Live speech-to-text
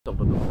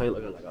plane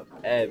looking like a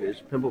bad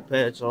bitch. Pimple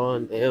patch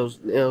on, nails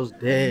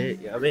dead.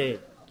 You know what I mean?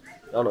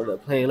 Y'all know the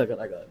plane looking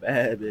like a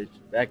bad bitch.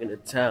 Back in the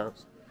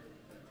towns.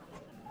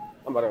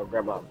 I'm about to go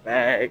grab my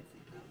bag.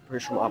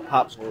 Pretty sure my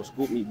pops gonna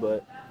scoop me,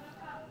 but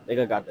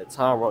nigga got the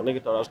time wrong.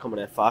 Nigga thought I was coming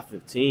at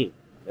 5:15.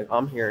 Like,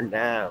 I'm here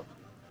now.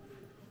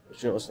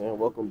 But you know what I'm saying?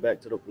 Welcome back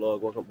to the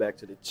vlog. Welcome back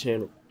to the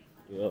channel.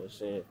 You know what I'm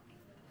saying?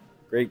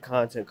 Great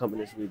content coming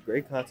this week.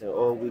 Great content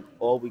all week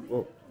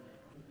long.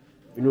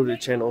 If you're new to the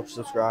channel,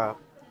 subscribe.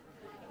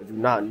 If you're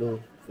not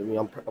new, for me,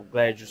 I'm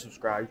glad you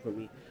subscribed. You feel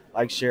me?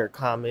 Like, share,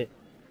 comment.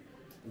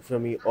 You feel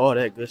me? All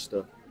that good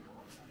stuff.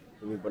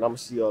 For me, but I'm gonna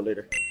see y'all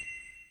later.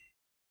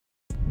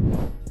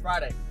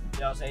 Friday. You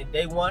know what I'm saying?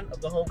 Day one of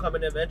the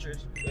homecoming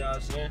adventures. You know what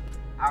I'm saying?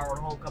 Our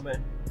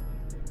homecoming.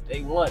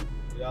 Day one.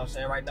 You know what I'm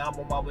saying? Right now I'm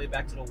on my way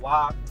back to the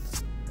Y.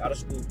 Gotta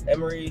scoop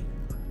Emery,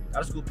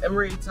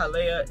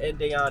 Talea, and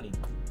Dayani.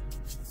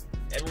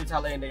 Emery,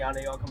 Talea, and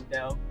Dayani all come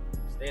down.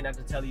 Staying at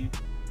the Telly.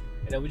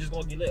 And then we just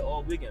gonna get lit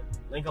all weekend.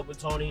 Link up with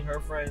Tony, her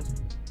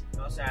friends. You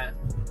know what I'm saying?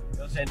 You know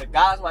what I'm saying? The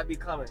guys might be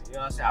coming. You know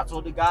what I'm saying? I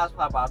told the guys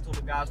pop out.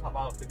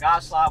 The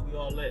guys slide, we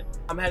all lit.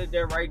 I'm headed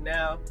there right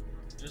now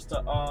just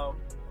to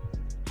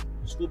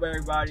scoop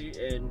everybody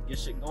and get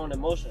shit going in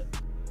motion.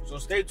 So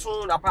stay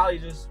tuned. I'll probably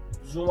just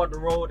zoom up the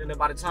road, and then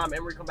by the time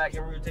Emery come back,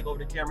 Emery will take over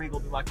the camera. He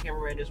gonna be my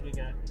cameraman this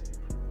weekend.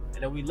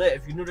 And then we lit.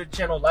 If you're new to the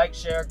channel, like,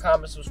 share,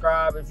 comment,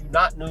 subscribe. If you're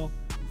not new,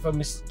 from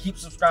me, keep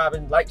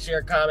subscribing, like,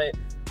 share, comment,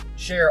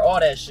 share, all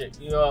that shit.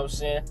 You know what I'm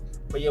saying?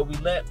 But yeah, we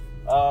lit.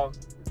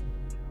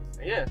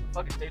 Yeah,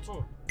 fuck it, stay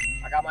tuned.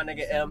 I got my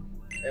nigga M.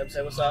 M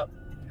say what's up.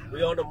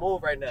 We on the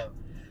move right now.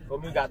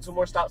 But we got 2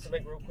 more stops to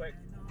make real quick.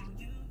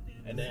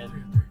 And then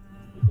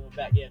we going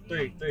back. Yeah,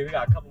 three. We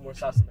got a couple more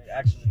stops to make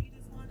actually.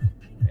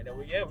 And then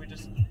we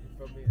just,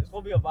 for me, it's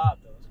gonna be a vibe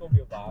though. It's gonna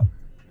be a vibe.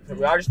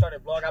 We already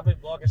started vlogging. I've been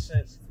vlogging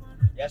since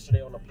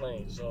yesterday on the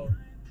plane. So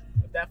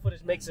if that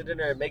footage makes it in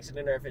there, it makes it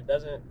in there. If it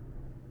doesn't,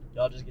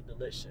 y'all just get the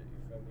lit shit.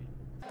 You feel me?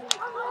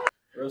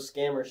 Real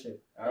scammer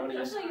shit. I don't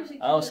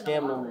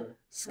scam no more.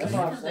 That's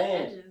what I'm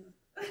saying.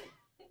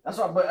 That's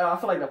why, but I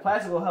feel like the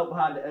plastic will help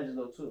hide the edges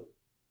though too.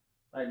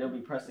 Like they'll be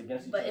pressed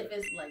against each other. But if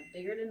it's like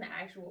bigger than the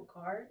actual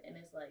card and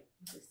it's like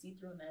you can see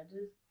through the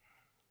edges.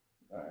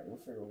 Alright, we'll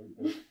figure what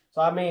we do.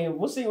 So I mean,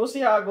 we'll see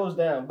how it goes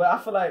down. But I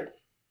feel like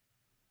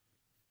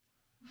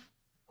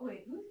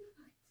wait,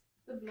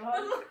 the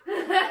vlog.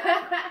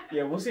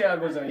 Yeah, we'll see how it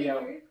goes down. Yeah.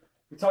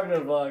 We're talking to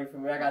the vlog, you feel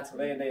me? I got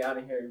Talea and Day out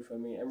of here, you feel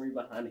me? Emery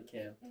behind the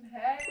cam.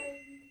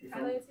 Hey,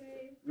 how are you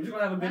today? We're just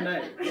gonna have a good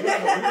night.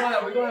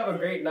 We're gonna have a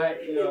great night,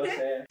 you know what I'm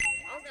saying?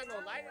 I don't got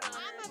no light on.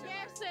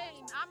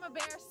 I'm a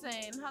bear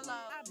saying. Hello.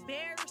 A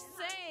bear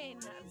saying.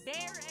 A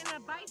bear and a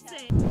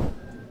bison.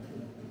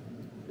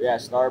 Yeah,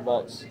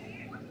 Starbucks.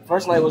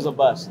 First night was a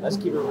bust. Let's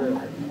keep it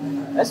real.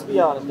 Let's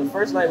be honest. The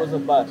first night was a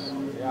bust. You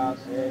know what I'm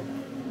saying?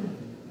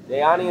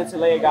 Dayani and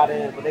Talea got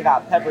in, but they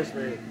got pepper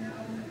sprayed.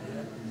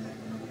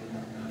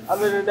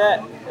 Other than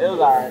that, it was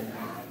alright.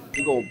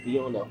 We gonna be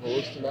on the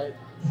hose tonight.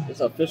 It's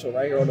official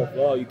right here on the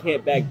vlog. You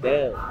can't back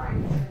down.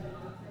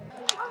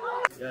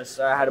 Yes,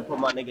 sir. I had to put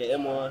my nigga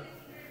M on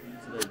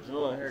to the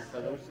joint here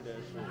because I'm see that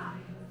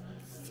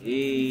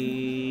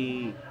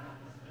shit.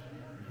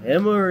 Hey,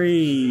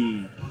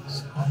 Emery.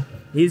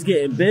 He's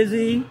getting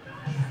busy.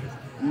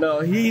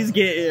 No, he's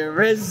getting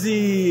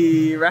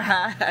rizzy.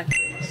 Right.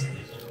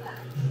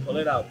 Pull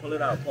it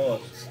out.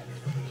 Pause.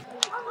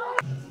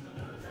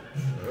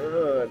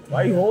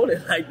 Why you holding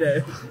it like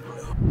that?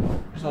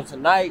 So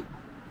tonight,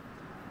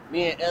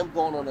 me and M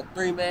going on a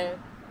 3-man.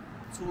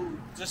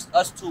 Just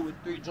us 2 with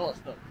 3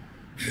 joints though.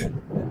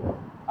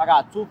 I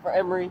got 2 for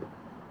Emery,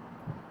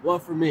 1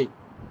 for me. You know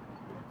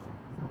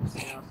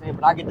what I'm saying?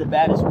 But I get the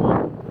baddest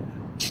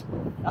one.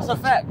 That's a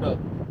fact though.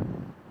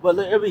 But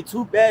look, it'll be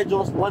 2 bad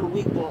joints 1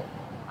 week though.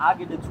 I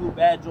get the 2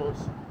 bad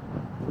joints.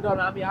 You know what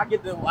I mean? I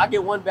get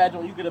 1 bad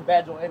joint, you get a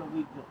bad joint and a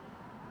week joint.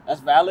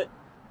 That's valid.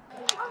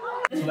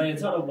 So man,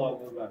 tell the vlog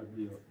what about the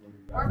video.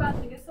 We're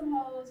about to get some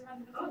hoes, we're about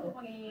to get some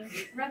football games,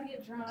 we're about to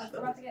get drunk, we're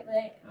about to get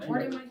lit, or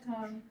they might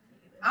come.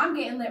 I'm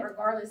getting lit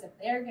regardless if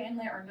they're getting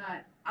lit or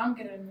not. I'm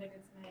getting a nigga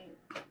tonight.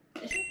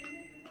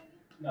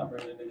 Not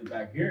bring that nigga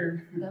back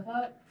here. The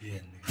fuck?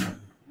 Yeah, nigga.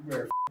 You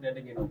better that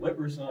nigga in a whip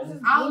or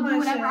something. I'll do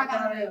whatever I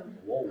gotta do.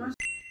 Whoa.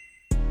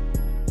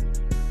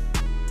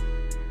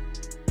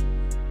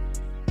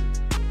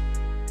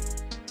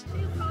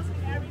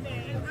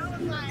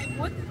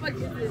 What the fuck is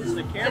this? It's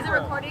the camera. Is it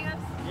recording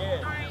us? Yeah.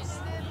 Alright.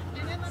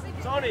 And then let me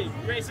Tony, you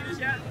ready to see this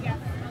yet? Yeah.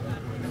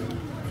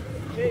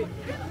 Hey,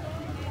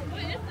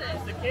 What is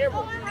this? it's the camera.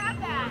 Oh, I have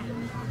that.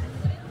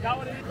 You got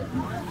what it is?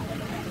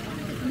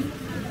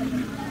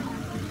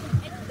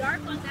 It's dark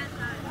on that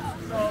side.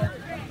 So,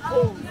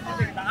 cool. You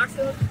take the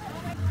oxygen?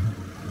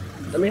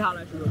 Let me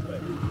holler at you real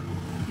quick.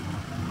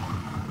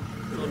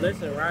 So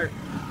listen, right?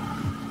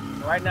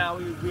 So right now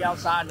we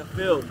outside in the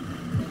field.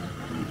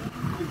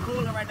 We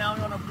cooling right now.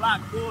 We on the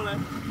block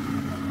cooling.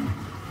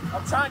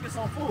 I'm trying to get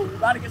some food. We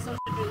about to get some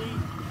shit to eat.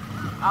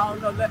 I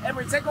don't know. Let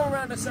Emery, take them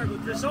around the circle.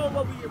 Just show them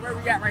where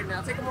we at right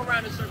now. Take them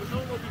around the circle. Show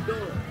them what we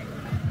doing.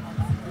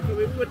 You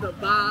feel me? We with the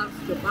Bobs,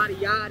 the Body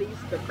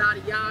Yachties, the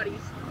Thotty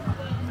Yachties,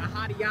 the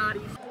Hottie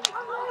Yachties.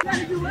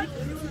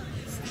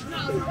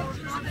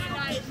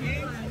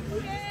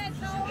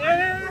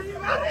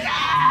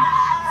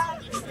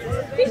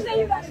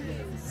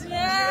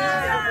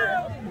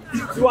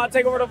 You want to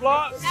take over the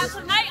vlog? Now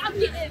tonight I'm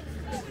getting.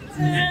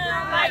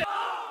 Yeah,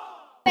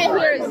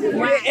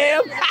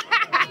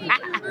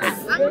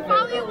 I'm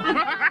following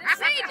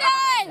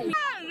CJ!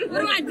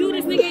 What do I do?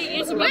 This nigga ain't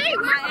answer me.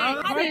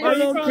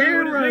 I'm on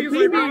camera. Don't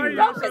piss me off.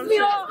 Don't piss me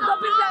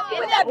off.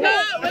 With that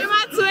bitch. With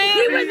my twin.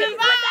 He was in with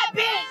that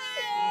bitch.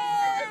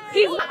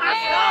 He's my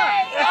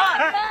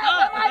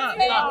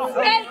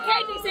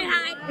KD, say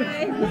hi.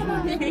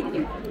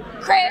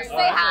 Chris,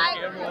 say hi.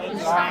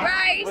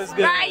 Bryce,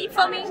 right, you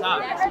feel me?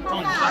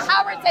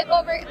 Howard, take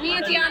over. Me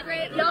and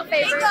DeAndre, no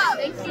favors.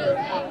 Thank you.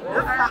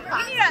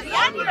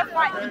 Y'all need to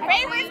find.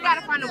 Favors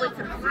gotta find a way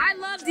to. I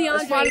love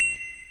DeAndre.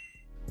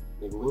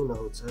 Nigga, we in the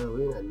hotel.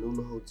 We in that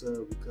Numa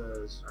hotel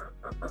because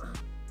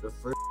the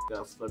first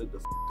got flooded the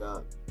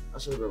out. I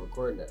should have been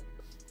recording that.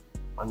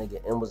 My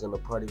nigga M was in the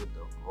party with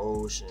the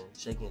motion,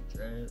 shaking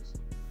dress.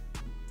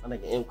 My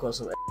nigga M caught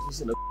some ass. He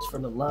seen the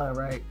from the line,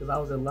 right? Because I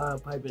was in line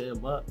piping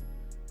him up.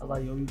 I was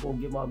like, yo, you gonna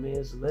get my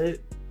man's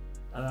lit?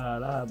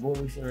 Boy,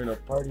 we seen her in a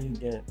party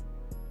again.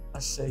 I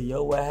said,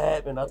 yo, what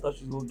happened? I thought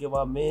you was gonna get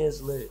my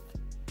man's lit.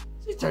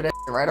 She turned that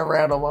right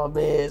around on my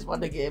man's. My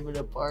nigga M in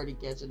the party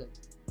catching it.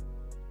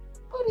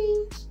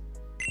 Buddies.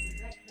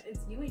 It's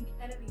you and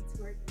Kennedy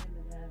twerking in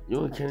the bathroom.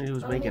 You and Kennedy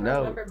was making I out.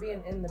 remember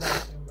being in the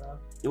bathroom, bro.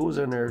 It was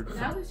in there.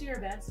 That was your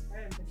best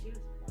friend, but she was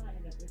flying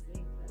at the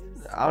same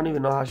time. I don't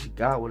even know how she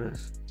got with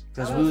us.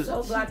 Cause I we was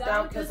was so blacked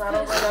out because I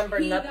don't remember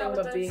nothing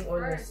but being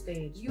on the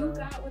stage. You bro.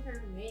 got with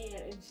her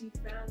man and she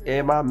found her.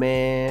 yeah, my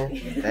man.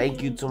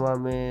 Thank you to my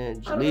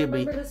man. I don't Jalea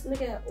remember this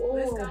nigga at all.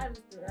 This guy was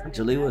twerking.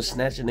 Jalea was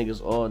snatching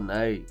niggas all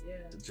night. Yeah.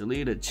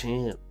 Jalea the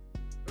champ.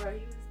 Bro,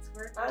 he was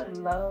twerking. I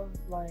love,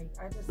 like,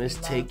 I just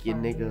Mistake love your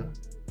how nigga.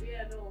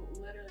 Yeah, no,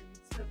 literally, you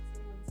took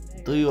someone's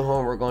name. Do your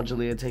homework on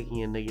Jalea taking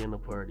your nigga in the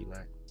party,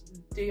 like.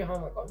 Do your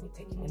homework on me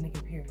taking a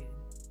nigga, period.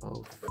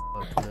 Oh,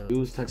 fuck no. He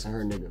was texting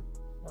her nigga.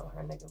 No,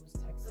 her nigga was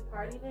texting. The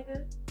party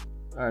nigga?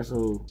 Alright,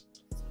 so.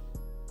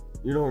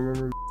 You don't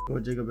remember or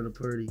Jacob in the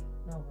party.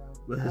 No, bro.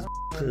 But his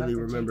clearly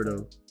remember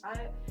Jacob. though.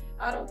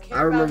 I don't care.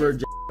 I remember about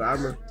Jacob. I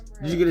remember.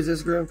 Did you get his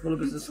Instagram? Pull up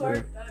his Instagram.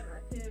 Him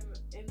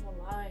in the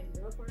line.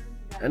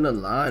 And the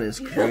line is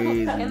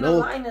crazy. And the No,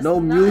 line is no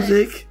nuts.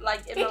 music.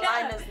 Like, in the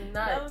line is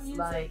nuts. music.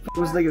 Like,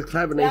 Those niggas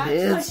clapping their That's why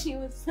hands. she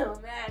was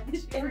so mad.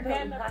 Because she In the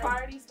forgot the line.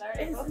 party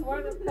started It's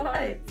before the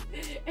party.